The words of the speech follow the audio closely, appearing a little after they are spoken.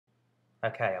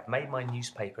Okay, I've made my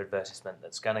newspaper advertisement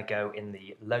that's going to go in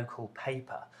the local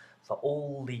paper for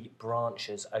all the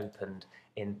branches opened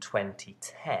in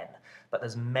 2010. But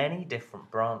there's many different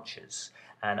branches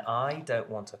and I don't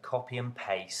want to copy and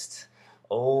paste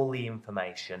all the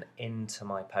information into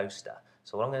my poster.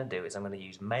 So what I'm going to do is I'm going to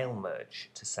use mail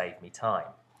merge to save me time.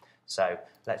 So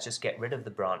let's just get rid of the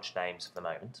branch names for the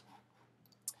moment.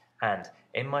 And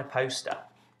in my poster,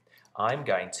 I'm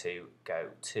going to go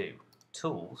to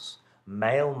Tools,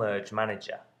 Mail Merge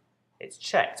Manager. It's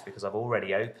checked because I've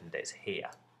already opened it here.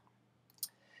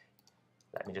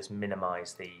 Let me just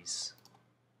minimize these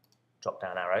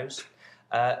drop-down arrows.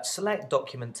 Select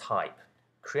document type.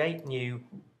 Create new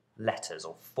letters,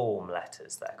 or form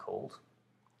letters they're called.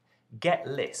 Get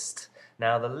list.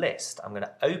 Now the list, I'm going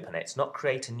to open it, not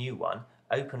create a new one,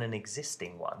 open an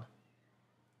existing one.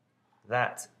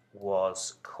 That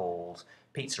was called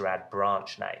Pizza Ad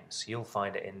Branch Names. You'll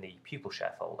find it in the Pupil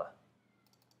Share folder.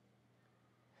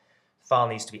 File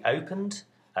needs to be opened.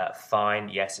 Fine,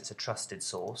 yes, it's a trusted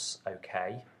source.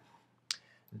 Okay.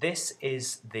 This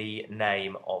is the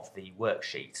name of the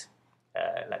worksheet.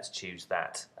 Let's choose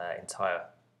that entire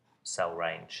cell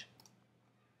range.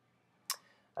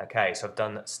 Okay, so I've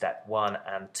done step 1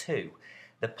 and 2.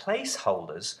 The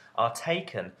placeholders are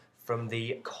taken from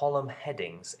the column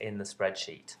headings in the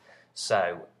spreadsheet.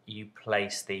 So you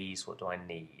place these, what do I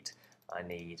need? I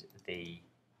need the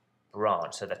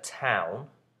branch, so the town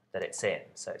that it's in.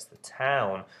 So it's the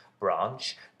town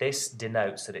branch. This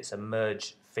denotes that it's a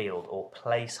merge field or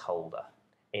placeholder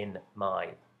in my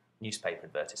newspaper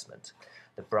advertisement.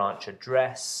 The branch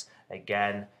address,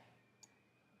 again,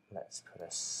 let's put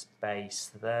a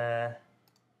space there.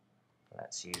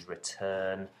 Let's use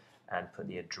return and put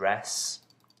the address.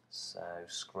 So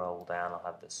scroll down, I'll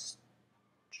have the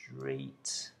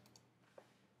street,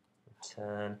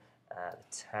 return,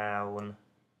 the town,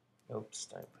 oops,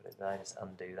 don't put it there, just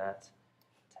undo that,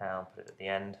 town, put it at the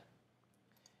end,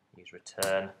 use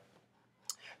return.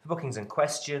 For bookings and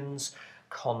questions,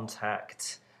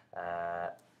 contact,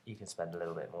 you can spend a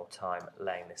little bit more time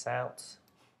laying this out.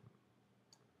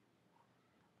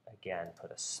 Again,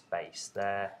 put a space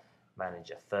there,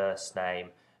 manager first name,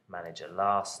 manager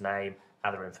last name,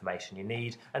 other information you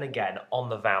need, and again on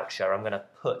the voucher I'm going to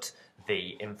put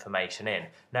the information in.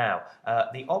 Now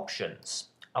the options,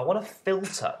 I want to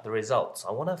filter the results.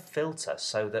 I want to filter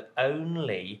so that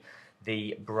only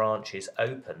the branches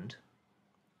opened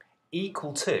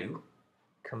equal to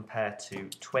compared to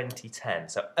 2010.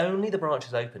 So only the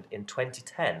branches opened in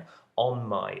 2010 on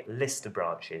my list of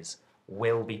branches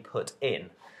will be put in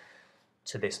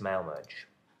to this mail merge.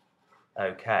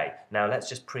 Okay, now let's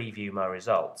just preview my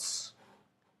results.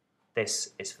 This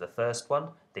is for the first one,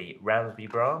 the Roundsby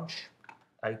branch,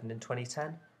 opened in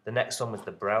 2010. The next one was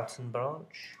the Broughton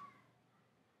branch,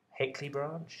 Hickley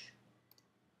branch,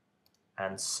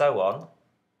 and so on.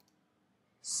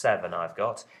 7 I've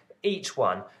got. Each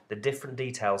one, the different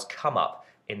details come up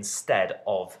instead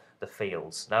of the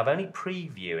fields. Now I'm only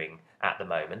previewing at the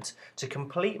moment. To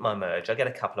complete my merge, I get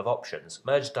a couple of options.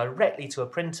 Merge directly to a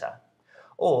printer,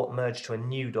 or merge to a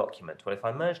new document. Well, if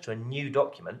I merge to a new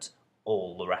document,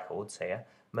 all the records here,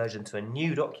 merge into a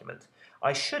new document,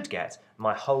 I should get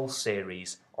my whole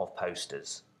series of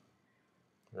posters.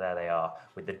 There they are,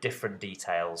 with the different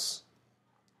details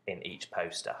in each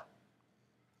poster.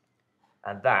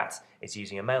 And that is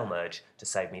using a mail merge to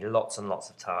save me lots and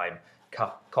lots of time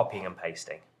copying and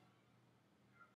pasting.